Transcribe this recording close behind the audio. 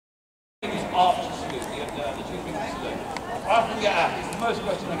after school, the 2 things to do. I often get asked, it's the most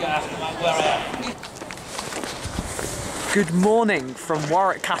question I get asked about where I am. Good morning from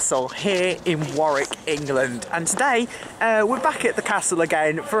Warwick Castle here in Warwick, England, and today we're back at the castle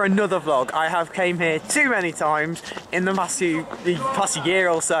again for another vlog. I have came here too many times in the past year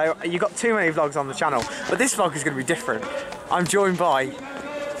or so. You got too many vlogs on the channel, but this vlog is going to be different. I'm joined by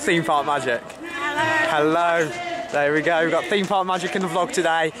Theme Park Magic. Hello. Hello. There we go. We've got Theme Park Magic in the vlog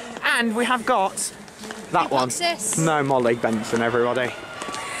today, and we have got that one. Nye Molly Benson, everybody.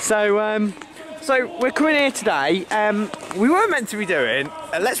 So we're coming here today. We weren't meant to be doing,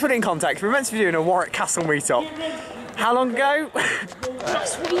 let's put it in context, we were meant to be doing a Warwick Castle meetup. How long ago?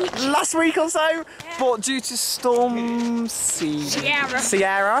 Last week. Last week or so, but due to Storm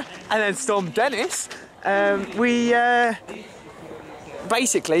Sierra and then Storm Dennis, we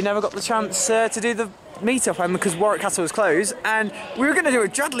basically never got the chance to do the meetup, and because Warwick Castle was closed, and we were going to do a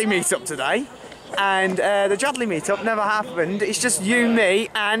Jadley meetup today. And the Jadley meetup never happened. It's just you, me,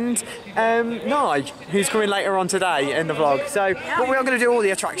 and Nye, who's coming later on today in the vlog. So, but we are going to do all the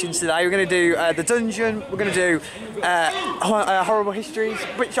attractions today. We're going to do the dungeon. We're going to do horrible histories,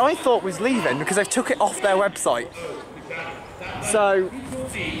 which I thought was leaving because they've took it off their website. So,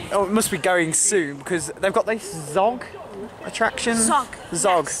 oh, it must be going soon because they've got this Zog attraction. Zog.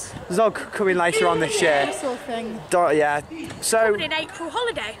 Yes. Zog coming later on this year. Yeah. So in April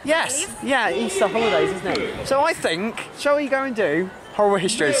holiday. Yes. Yeah, Easter holidays, isn't it? So I think, shall we go and do horrible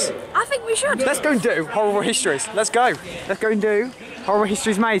histories? I think we should. Let's go and do horrible histories. Let's go. Let's go and do horrible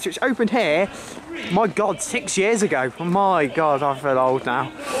histories maze, which opened here. My God, 6 years ago. Oh my God, I feel old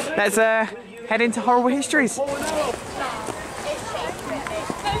now. Let's head into horrible histories.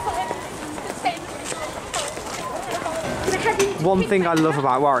 One thing I love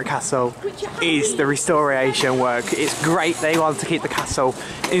about Warwick Castle is the restoration work. It's great they want to keep the castle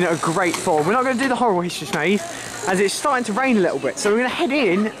in a great form. We're not going to do the horrible histories maze as it's starting to rain a little bit, so we're going to head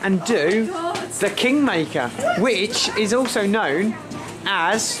in and do the Kingmaker, which is also known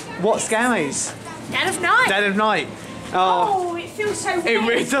as what scare maze? Dead of Night. Dead of Night. Oh, it feels so weird. It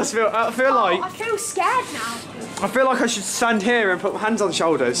really does feel. I feel like. I feel scared now. I feel like I should stand here and put hands on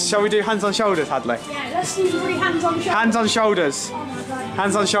shoulders. Shall we do hands on shoulders, Hadley? Yeah, let's do 3 hands on shoulders. Hands on shoulders. Oh my God.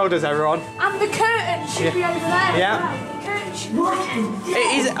 Hands on shoulders, everyone. And the curtain should be over there. Yeah. The curtain should be there.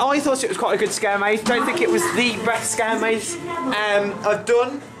 It is. I thought it was quite a good scare maze. Don't think it was the best scare maze I've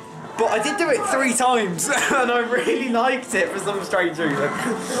done, but I did do it 3 times and I really liked it for some strange reason.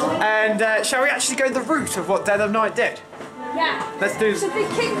 And shall we actually go the route of what Dead of Night did? Yeah. Let's do. So the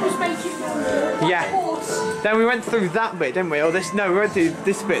king was making yeah. Horse. Then we went through that bit, didn't we? Or this? No, we went through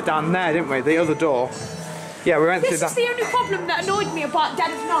this bit down there, didn't we? The other door. Yeah, we went through that. This is the only problem that annoyed me about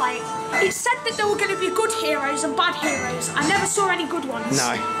Dead of Night. It said that there were going to be good heroes and bad heroes. I never saw any good ones.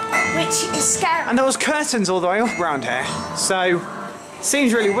 No. Which is scary. And there was curtains all the way up around here, so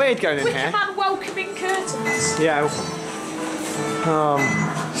seems really weird going in here. Wicker Man welcoming curtains. Yeah.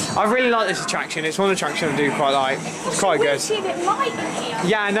 I really like this attraction. It's one attraction I do quite like. It's quite good. Seeing it light in here.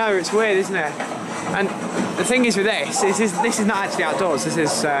 Yeah, I know, it's weird, isn't it? And the thing is with this is not actually outdoors. This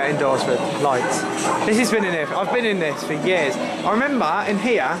is indoors with lights. This has been in here. I've been in this for years. I remember in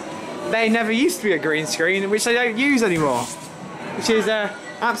here, they never used to be a green screen, which they don't use anymore, which is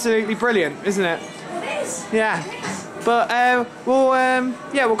absolutely brilliant, isn't it? It is. Yeah. But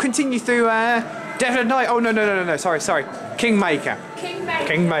we'll continue through Dead of Night. Oh no! Sorry. Kingmaker.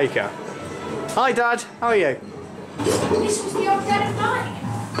 Hi, Dad. How are you? This was the old Dead of Night.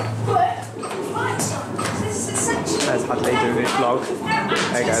 But this is essentially. There's Hadley doing this vlog.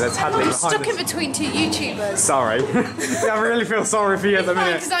 There you go. There's Hadley I'm behind stuck in us. between 2 YouTubers. Sorry. I really feel sorry for you at the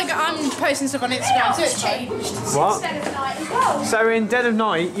minute. Because I'm posting stuff on Instagram, so it changed. What? Dead of Night as well. So in Dead of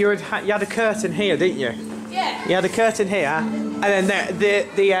Night, you had a curtain here, didn't you? Yeah. You had a curtain here, and then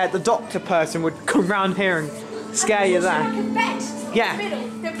the doctor person would come round here and scare you there. Like a bed Yeah. in the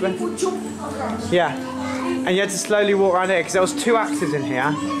middle that people jump across. Yeah. And you had to slowly walk around here because there was 2 actors in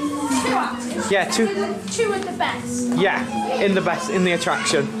here. 2 actors. Yeah, 2. 2 of the best. Yeah, in the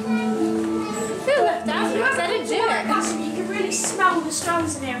attraction. I feel left out because I didn't do it. You can really smell the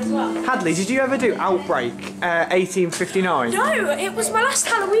stones in here as well. Hadley, did you ever do Outbreak 1859? No, it was my last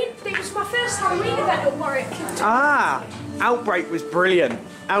Halloween. It was my first Halloween event at Warwick. Ah, Outbreak was brilliant.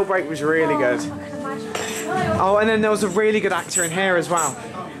 Outbreak was really good. I can imagine. Oh, and then there was a really good actor in here as well.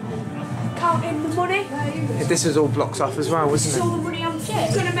 Counting the money. This was all blocked off as well, This is wasn't all the money I'm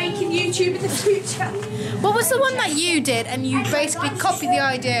going to make in YouTube in the future. What was the one that you did and you basically copied the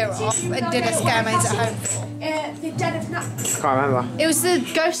idea off and did a scare maze at home for? The Dead of Night. Can't remember. It was the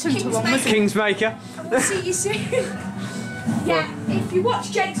Ghost Hunter one, wasn't it? Kingsmaker. We'll see you soon. Yeah, if you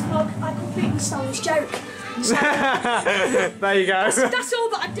watch Jake's vlog, I completely stole his joke. So, there you go. that's all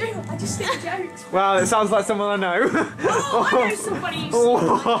that I do. I just steal jokes. Well, it sounds like someone I know. Oh, I know somebody who's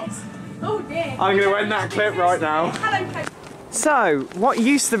like this. Oh dear. I'm going to end that clip right now. Hello, Pope. So, what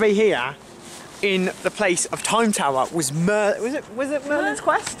used to be here in the place of Time Tower was was it Merlin's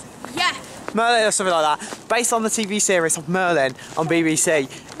Quest? Yeah. Merlin or something like that, based on the TV series of Merlin on BBC.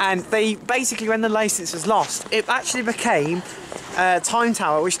 And they basically, when the licence was lost, it actually became Time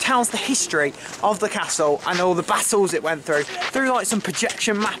Tower, which tells the history of the castle and all the battles it went through like some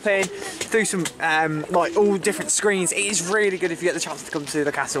projection mapping, through some like all different screens. It is really good if you get the chance to come to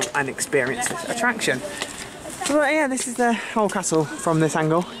the castle and experience this attraction. But yeah, this is the whole castle from this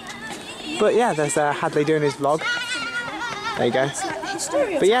angle. But yeah, there's Hadley doing his vlog. There you go.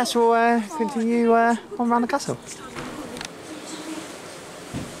 But yes, we'll continue on around the castle.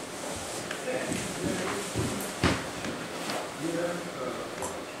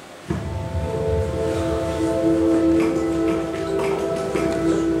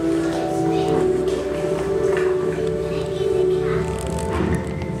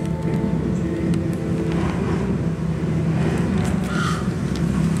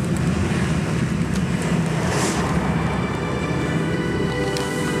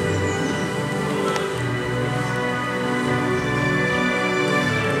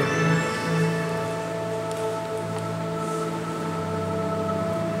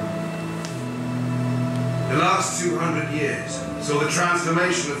 The last 200 years saw the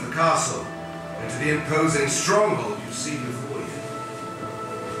transformation of the castle into the imposing stronghold you see before you.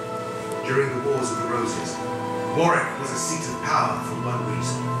 During the Wars of the Roses, Warwick was a seat of power for one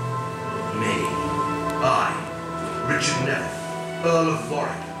reason. Me, I, Richard Neville, Earl of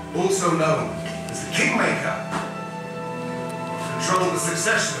Warwick, also known as the Kingmaker, controlled the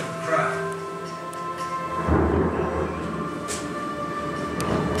succession of the crown.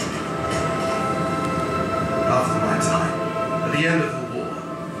 After my time, at the end of the war,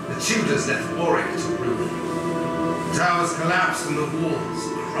 the Tudors left Warwick to ruin. The towers collapsed and the walls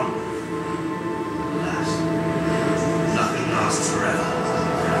crumbled. Alas, nothing lasts forever.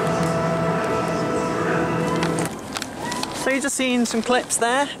 So you're just seeing some clips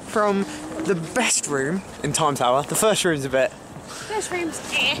there from the best room in Time Tower. The first room's a bit... First room's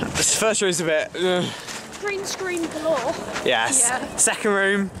The first room's a bit... green screen galore. Yes. Yeah. Second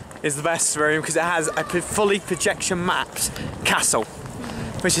room is the best room because it has a fully projection mapped castle,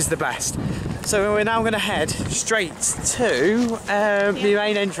 which is the best. So we're now going to head straight to the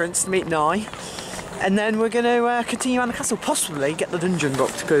main entrance to meet Nye, and then we're going to continue around the castle, possibly get the dungeon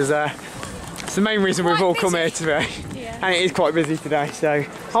booked because it's the main reason we've all come here today. Yeah. And it is quite busy today. So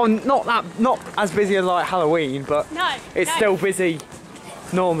not as busy as like Halloween, but it's still busy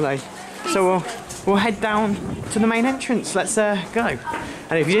normally. So we'll head down to the main entrance. Let's go.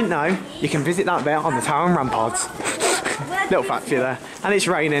 And if you didn't know, you can visit that bit on the tower and ramparts. Little fact for you there. And it's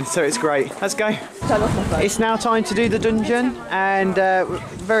raining, so it's great. Let's go. It's now time to do the dungeon, and we're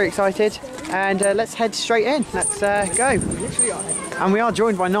very excited. And let's head straight in. Let's go. And we are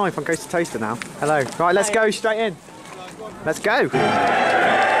joined by Nye from Ghost of Toaster now. Hello. Right, let's go straight in. Let's go.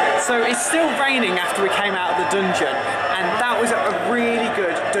 So it's still raining after we came out of the dungeon, and that was a really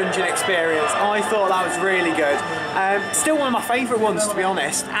good dungeon experience. I thought that was really good. Still one of my favourite ones, to be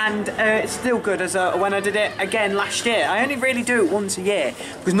honest, and it's still good as when I did it again last year. I only really do it once a year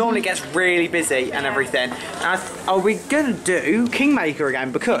because normally it gets really busy and everything. Are we going to do Kingmaker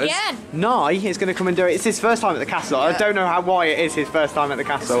again? Because Nye is going to come and do it. It's his first time at the castle. I don't know why it is his first time at the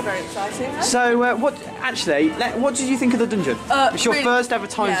castle. It's very exciting. So what did you think of the dungeon? It's your first ever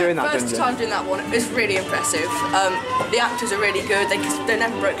time doing that dungeon. First time doing that one. It's really impressive. The actors are really good. They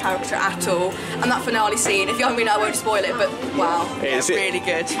never broke character at all. And that finale scene, if you haven't been, I won't spoil it, but wow, it's really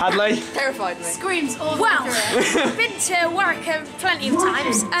good. Hadley? Terrified me. Screams all well, I've been to Warwick plenty of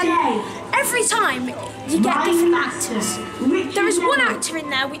times, and every time you get different actors. There is one actor in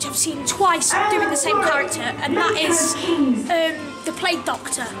there which I've seen twice doing the same character, and that is the Plague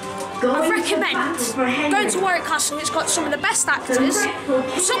Doctor. I recommend going to Warwick Castle. It's got some of the best actors,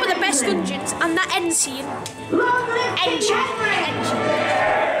 some of the best dungeons, and that end scene.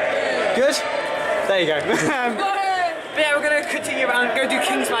 Good? There you go. But yeah, we're going to continue around and go do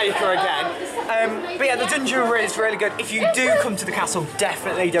Kingsmaker again. But yeah, the dungeon is really good. If you do come to the castle,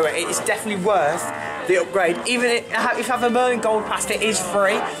 definitely do it. It's definitely worth the upgrade. Even if you have a Merlin Gold Pass, it is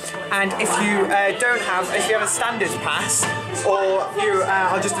free. And if you if you have a standard pass, or if you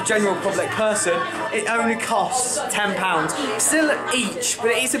are just a general public person, it only costs £10. Still each,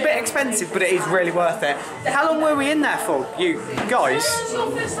 but it's a bit expensive, but it is really worth it. How long were we in there for, you guys?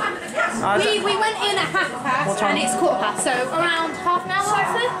 We went in at 1:30 and it's 1:15, so around half an hour,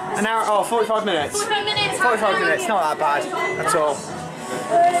 hopefully. An hour, oh, 45 minutes. 45 minutes. 45 minutes, not that bad at all.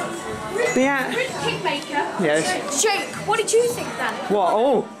 But yeah. Yes. Jake, what did you think then? What?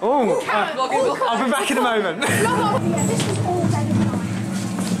 Oh. I'll be back in a moment. Yeah, this was all very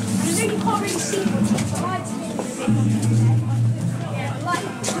nice. I know you can't really see much, but I like to make it a bit.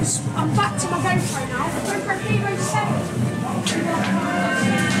 I'm back to my GoPro now. GoPro Hero 7.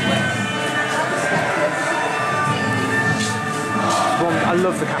 I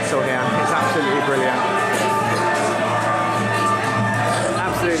love the castle here. It's absolutely brilliant.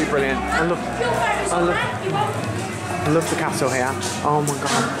 Absolutely brilliant. I love the castle here. Oh my god.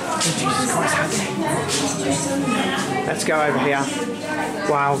 Oh, Jesus Christ, Hadley. Let's go over here.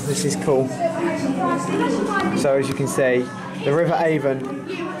 Wow, this is cool. So as you can see, the River Avon,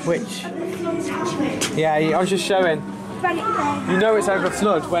 which, yeah, I was just showing. You know it's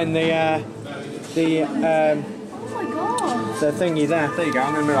overflowed when the thingy there. There you go.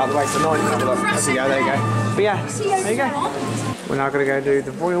 I'm going to move out of the way so no one can have a look. There you go. There you go. But yeah, there you go. We're now going to go do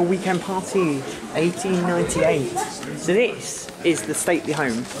the Royal Weekend Party 1898. So this is the stately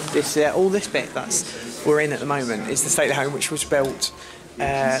home. This all this bit that's we're in at the moment is the stately home, which was built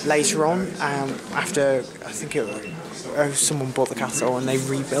later on after I think someone bought the castle and they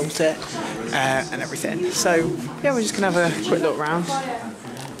rebuilt it and everything. So yeah, we're just going to have a quick look around.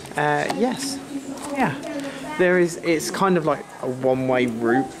 Yes, yeah. It's kind of like a one-way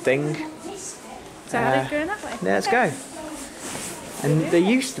route thing. So how are we going that way? Let's go. And there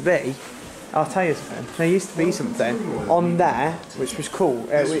used to be, I'll tell you something, there used to be something on there which was cool.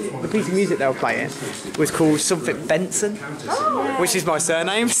 The piece of music they were playing was called something Benson, which is my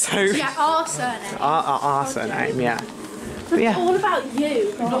surname, so... Yeah, our surname. Our surname, yeah. But yeah. All about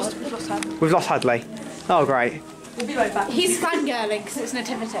you. We've lost Hadley. Oh, great. We'll be right back. He's fangirling because it's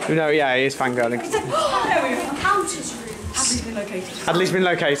nativity. No, yeah, he is fangirling. Encounters room. Hadley's been located. Hadley's been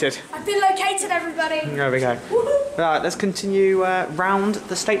located. I've been located, everybody. There we go. Right, let's continue round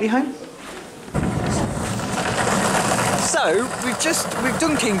the stately home. So we've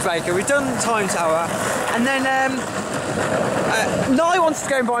done Kingsbaker, we've done Time Tower, and then Nye wants to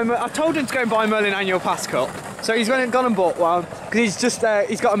go and buy. I told him to go and buy a Merlin annual pass cut, so he's gone and bought one because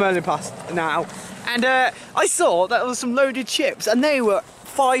he's got a Merlin pass now. And I saw that there was some loaded chips, and they were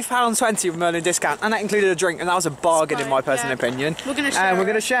 £5.20 with Merlin discount, and that included a drink, and that was a bargain in my personal opinion. We're going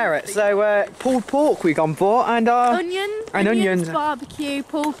to share it. So pulled pork we've gone for, and onions, barbecue,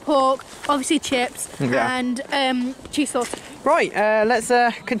 pulled pork, obviously chips, and cheese sauce. Right, let's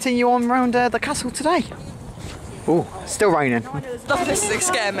continue on round the castle today. Oh, still raining. This is a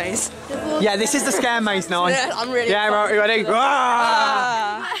scare maze. Yeah, this is the scare maze now. Yeah, I'm really. Yeah, right, ready?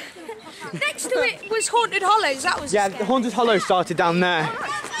 Next to it was Haunted Hollows. That was the Haunted Hollow started down there.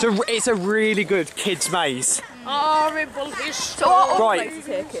 So it's a really good kids maze. Horrible history. Right.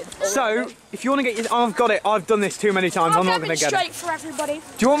 So if you want to get I've got it. I've done this too many times. I'm not going to get it. Straight for everybody.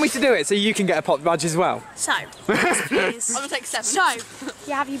 Do you want me to do it so you can get a pop badge as well? So, yes, please. I'm gonna take 7. So,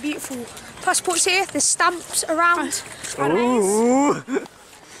 you have your beautiful passports here. There's stamps around. Ooh.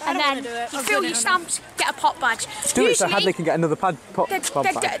 And then you fill your stamps, get a pop badge. Do it so Hadley can get another pop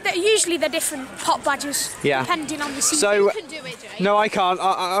badge. Usually they're different pop badges, depending on the season. So, You can do it, Jake. no, I can't.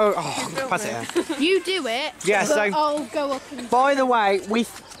 Pass it here. You do it. Yeah, so I'll go up and... By the way, we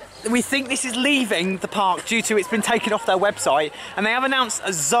think this is leaving the park due to it's been taken off their website, and they have announced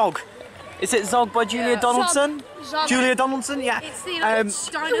a Zog. Is it Zog by Julia Donaldson? Zog. Julia Donaldson, yeah. It's the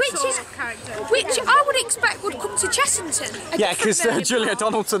dinosaur character. Which I would expect would come to Chessington. Yeah, because Julia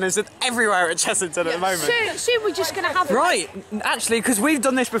Donaldson is everywhere at Chessington at the moment. Soon we're just going to have... Right, actually, because we've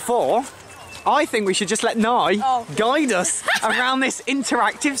done this before, I think we should just let Nye guide us around this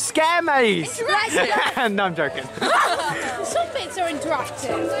interactive scare maze. Interactive? No, I'm joking. Some bits are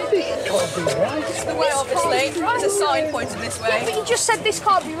interactive. It's the way, obviously. There's a sign pointing this way. But you just said this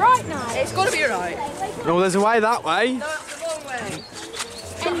can't be right now. It's got to be right. Oh, there's a way that way. No,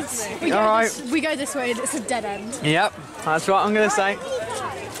 it's the wrong way. We go this way and it's a dead end. Yep, that's what I'm going to say.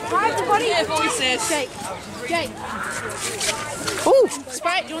 Hi, everybody. Yeah, voices. Jake. Oh,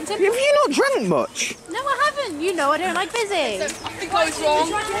 Sprite, do you want some? have you not drank much? No, I haven't. You know I don't like busy. I think I was wrong.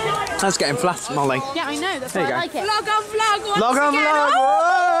 That's getting flat, Molly. Yeah, I know. That's There why you I like it. Vlog on vlog once Log on, again. vlog.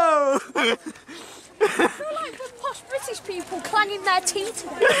 Whoa! I feel like the posh British people clanging their teeth.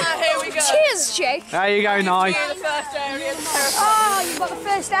 Here we go. Cheers, Jake. There you go, Nye. Here, the first area. Oh, you've got the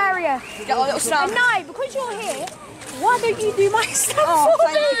first area. Get our little And stamp. Nye, because you're here, Why don't you do my stuff for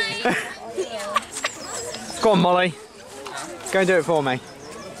me? Go on, Molly. Go and do it for me.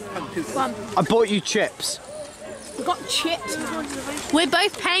 I bought you chips. We've got chips. We're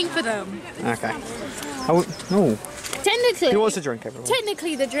both paying for them. Okay. Oh. Technically. Who wants a drink, everyone?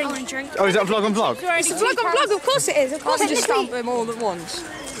 Technically, the drink. Oh, is that vlog on vlog? It's a vlog on vlog, of course it is. Of course, Just stamp them all at once.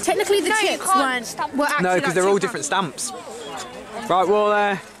 Technically, the chips were actually. No, because they're all different stamps. Right,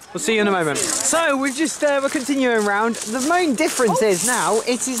 well, we'll see you in a moment. So we've just we're continuing round. The main difference is now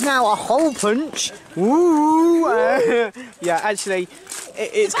it is now a hole punch. Woo! Yeah, actually,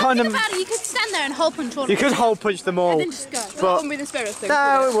 it's kind of. About it, you could stand there and hole punch all. You could hole punch them all. And then just go. That But wouldn't be the spirit thing.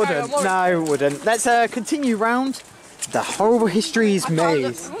 no, it wouldn't. No, it wouldn't. Let's continue round the horrible histories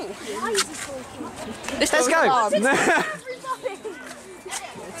maze. Let's go.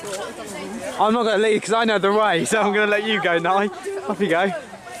 I'm not going to lead because I know the way, so I'm going to let you go, Nye. Off you go.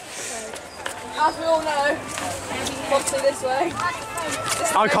 As we all know, obviously this way.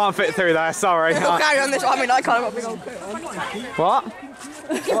 I can't fit through there, sorry. We'll carry on this way. I mean, I can't have a big old coat on. What?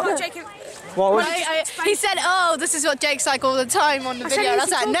 What was He said, "Oh, this is what Jake's like all the time on the video." And I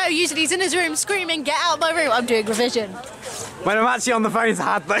was like, "No, usually he's in his room screaming, get out of my room. I'm doing revision." when I'm actually on the phone to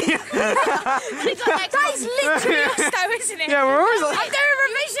Hadley? That is literally us though, isn't it? Yeah, we're always like... I'm doing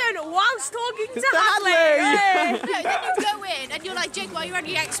revision whilst talking to Hadley. No, then you go in and you're like, "Jake, why are you on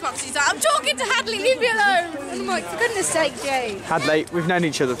your Xbox?" He's like, "I'm talking to Hadley, leave me alone." And I'm like, "For goodness sake, Jake." Hadley, we've known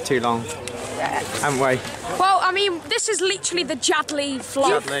each other for too long, haven't we? Well, I mean, this is literally the Jadley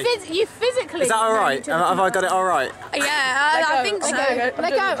vlog. You physically. Is that alright? Have I got it alright? Yeah, I think so. Let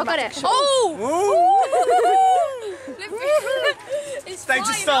go. I got it. Oh! It's They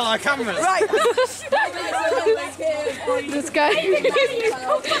just stole our cameras. Right. Let's go. A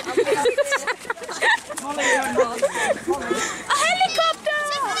helicopter!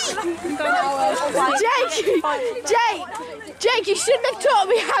 Jake, you shouldn't have taught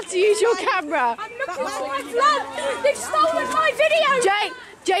me how to use your camera. I'm looking for my vlog. They've stolen my video.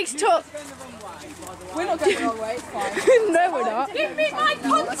 Jake's taught. We're not going the wrong way, it's fine. No, we're not. Give me my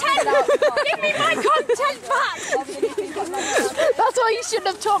content. Give me my content back. That's why you shouldn't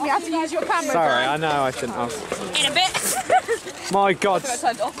have taught me how to use your camera. Sorry, I know I shouldn't have. In a bit. My God.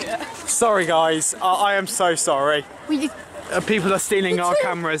 Sorry, guys. I am so sorry. People are stealing our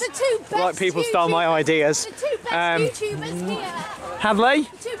cameras like people stole my ideas. The two best YouTubers here. Hadley?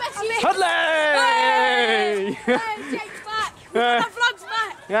 The two best YouTubers. Hadley! Jake's back. We got our vlogs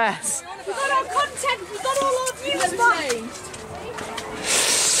back. Yes. We got our content. We got all our views back.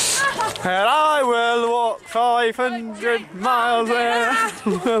 And I will walk 500 miles where I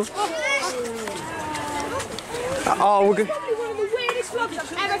will. Oh, we're good. Probably one of the weirdest vlogs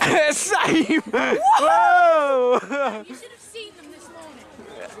I've ever Same! Whoa! You should have seen them this morning.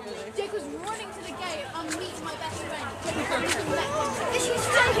 Jake was running to the gate. I'm meeting my best friend.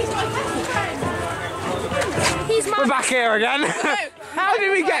 We're back here again. How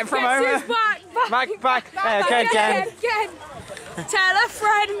did we get from over? Back. Okay, again. Tell a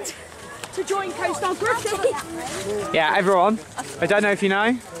friend to join Coastography. Yeah, everyone, I don't know if you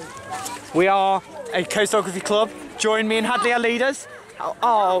know, we are a Coastography club. Join me and Hadley, our leaders.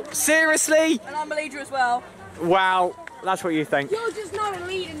 Oh, seriously? And I'm a leader as well. Wow, that's what you think. You're just not a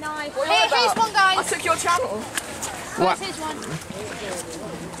leader, Nye. Here's one, guys. I took your channel. What? Here's one.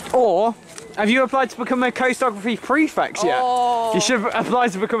 Or, have you applied to become a Coastography prefect yet? Oh. You should apply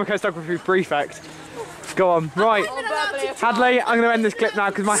to become a Coastography prefect. Go on, right. Hadley, I'm going to end this clip now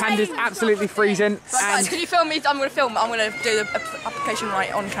because my hand is absolutely freezing. Guys, can you film me? I'm going to film. I'm going to do the application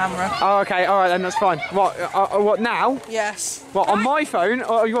right on camera. Oh, okay, all right then, that's fine. What now? Yes. What, on my phone?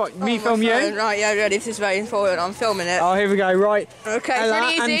 Or you want me film you? Right, yeah, ready. This is very important. I'm filming it. Oh, here we go, right. Okay, Ella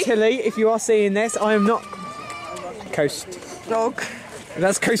pretty and easy. Tilly, if you are seeing this, I am not... Dog.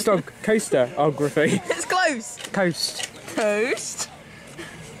 That's coastography. It's close. Coast. Coast.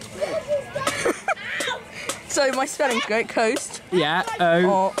 So my spelling's great. Coast. Yeah,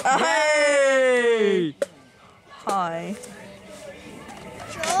 oh. Hey! Hi.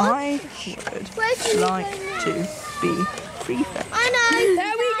 I would like to be prefect. I know.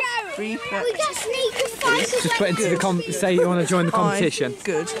 There we go. Prefect. We just need to find Just put into the say you want to join the competition.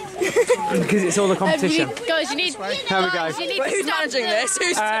 Good. Because it's all the competition. Guys, you need. There we go. Wait, who's managing this?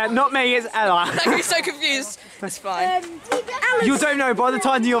 Who's Not me, it's Ella. I'm so confused. It's fine. You don't know, by the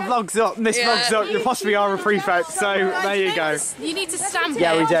time your vlog's up and this vlog's up, you possibly are a prefect, so there you go. You need to stamp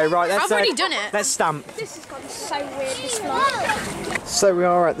Yeah, it. we do. Right, let's, I've already done it. Let's stamp. This has gone so weird, this vlog. So we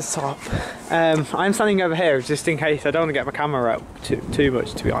are at the top. I'm standing over here just in case I don't want to get my camera up too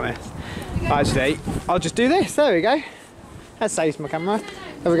much, to be honest. Actually, I'll just do this. There we go. That saves my camera.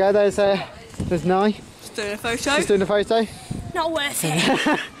 There we go. There's Nye Just doing a photo. Just doing a photo. Not worth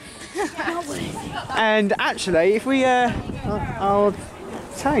it. Not worth it. And actually, if we, I'll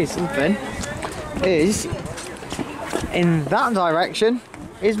tell you something, is in that direction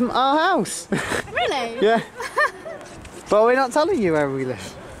is our house. Really? Yeah. But we're not telling you where we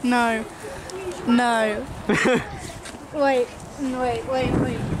live. No. No. wait. No,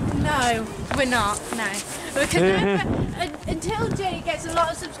 we're not. No. Because until Jay gets a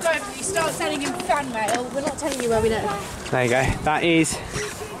lot of subscribers and you start sending him fan mail, we're not telling you where we live. There you go. That is.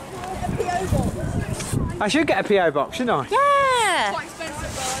 I should get a PO box, shouldn't I? Yeah. Quite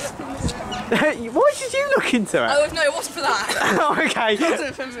expensive, Why did you look into it? Oh no, it wasn't for that. Oh, okay. It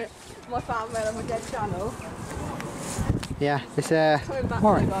wasn't for my fan mail on my dead channel. Yeah, it's Coming back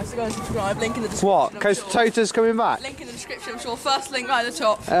to you guys, so go and subscribe. Link in the description. What? I'm Coast sure. Tota's coming back? Link in the description, I'm sure. First link right at the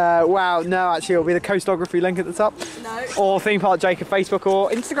top. Wow, no, actually, it'll be the Coastography link at the top. No. Or Theme Park Jacob Facebook or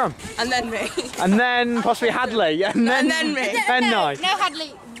Instagram. And then me. And then possibly Hadley. And then me. Then Nye. No,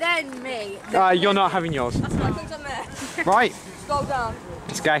 Hadley, then me. You're not having yours. That's why I clicked on there. Right, Scroll down.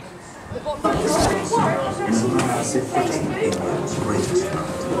 let's go. The bottom.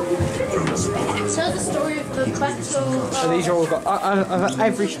 Tell the story of the battle. So these are all got.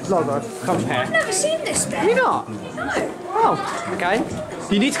 Every vlog I've come here. I've never seen this bit. Have you not? No. Oh, okay.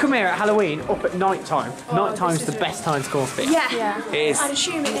 You need to come here at Halloween up at night time. Night time's the best time to come up here. Yeah. It is. I'd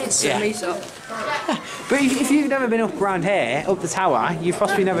assume it is. Yeah. Meet up. But if you've never been up around here, up the tower, you've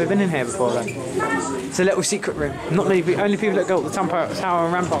possibly never been in here before then. It's a little secret room. Not many, only people that go up the tower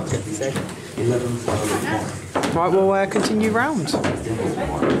and ramparts get to see. Right, we'll continue round.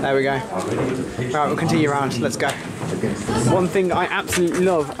 There we go. Right, we'll continue round. Let's go. One thing I absolutely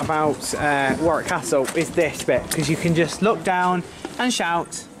love about Warwick Castle is this bit, because you can just look down and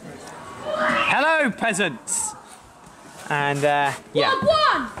shout, "Hello, peasants!" And yeah.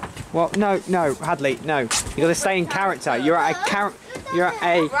 One! Well, no, Hadley, no. You got to stay in character. You're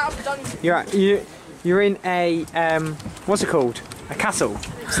in a what's it called? A castle.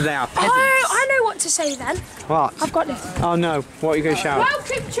 So they are peasants. Oh, I know what to say then. What? I've got this. Oh no, what are you going to shout?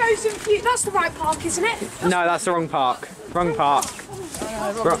 Welcome, chosen few. That's the right park, isn't it? No, that's the wrong park. Wrong park.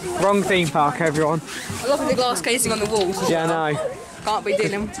 Wrong theme park, everyone. I love the glass casing on the walls. Yeah, no. Can't be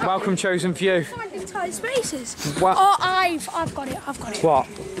dealing with Welcome, chosen few. Finding tight spaces. What? Oh, I've got it. What?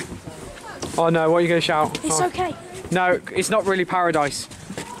 Oh no, what are you going to shout? It's Oh. okay. No, it's not really paradise.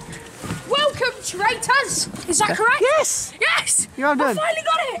 Welcome, traitors. Is that correct? Yes! Yes. You have done. I finally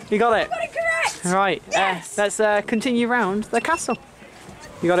got it. You got it? Got it correct. Right, Yes. let's continue round the castle.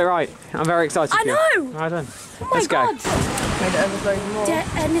 You got it right. I'm very excited I for you. know. Right then. Oh my Let's go. God. Made it overflow more.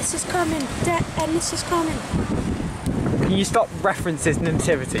 And this is coming. And this is coming. Can you stop referencing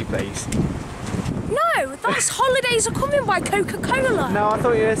nativity, please? No, that's Holidays Are Coming by Coca-Cola. No, I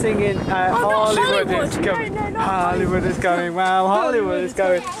thought you were singing not Hollywood is Hollywood. coming. No, not Hollywood is coming. Well, Hollywood is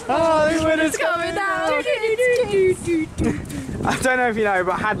going. Hollywood is coming now. I don't know if you know,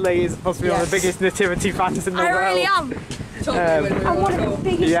 but Hadley is possibly one of the biggest nativity fans in the I world. really am. I'm one of the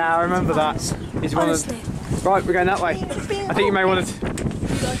biggest. Yeah, I remember that. He's one Honestly. of. Right, we're going that way. I think you may want to.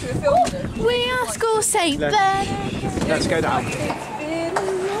 We are school St. Bernard. Let's go down.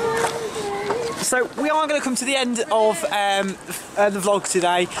 So we are going to come to the end of the vlog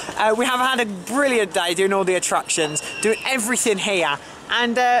today. We have had a brilliant day doing all the attractions, doing everything here.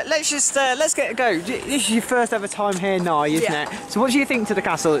 And let's get a go. This is your first ever time here, Nye, isn't it? So what do you think to the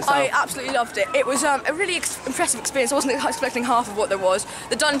castle itself? I absolutely loved it. It was a really impressive experience. I wasn't expecting half of what there was.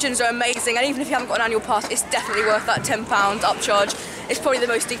 The dungeons are amazing, and even if you haven't got an annual pass, it's definitely worth that £10 upcharge. It's probably the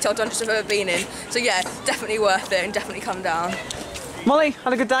most detailed dungeons I've ever been in. So yeah, definitely worth it, and definitely come down. Molly,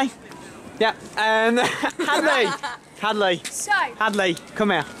 had a good day? Yeah. And Hadley, Hadley,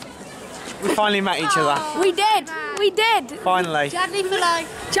 come here. We finally met each other. We did. We did. Finally. Jadley for life.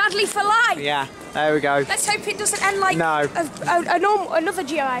 Jadley for life. Yeah. There we go. Let's hope it doesn't end like No. another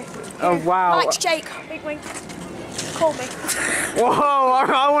GI. Oh wow. Likes Jake. Big wink. Call me. Whoa!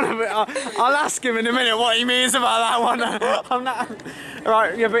 I want to. I'll ask him in a minute what he means about that one. I'm not.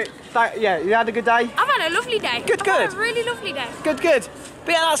 Right. Yeah, but yeah, you had a good day. I've had a lovely day. Good. I've had a really lovely day. Good.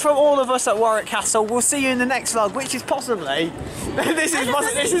 But yeah, that's from all of us at Warwick Castle. We'll see you in the next vlog, which is possibly. This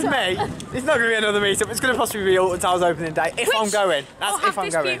is me. It's not going to be another meetup. It's going to possibly be Alton Towers opening day if I'm going. That's if I'm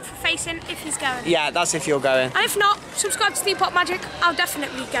going. For facing if he's going. Yeah, that's if you're going. And if not, subscribe to Theme Park Magic. I'll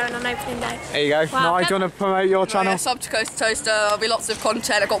definitely be going on opening day. There you go. Wow. Nye, do you want to promote your channel? Yeah, sub to Coast to Toaster. There'll be lots of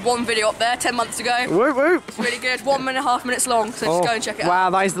content. I've got one video up there 10 months ago. Whoop whoop. It's really good. 1.5 minutes long, so just go and check it out. Wow,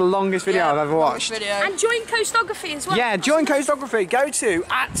 that is the longest video I've ever watched. Video. And join Coastography as well. Yeah, join Coastography. Go to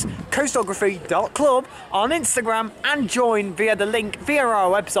 @coastography.club on Instagram and join via the link via our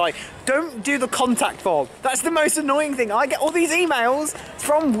website don't do the contact form. That's the most annoying thing. I get all these emails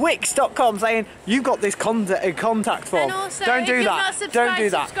from Wix.com saying you got this contact form. And also, don't do if that. You're not subscribed, don't do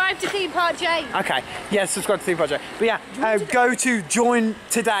that. Subscribe to Theme Park J. Okay, yeah, subscribe to Theme Park J. But yeah, go to join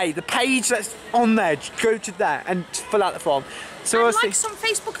today. The page that's on there, go to there and fill out the form. So and like us on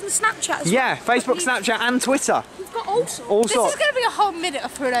Facebook and Snapchat as well. Yeah, Facebook, Snapchat and Twitter. We've got all sorts. All This sorts. is going to be a whole minute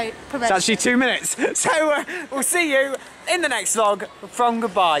of promotion. It's actually 2 minutes. So we'll see you in the next vlog from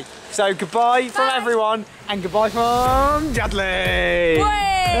goodbye. So goodbye from everyone and goodbye from Jadley.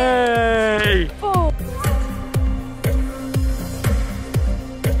 Way. Hey. Four.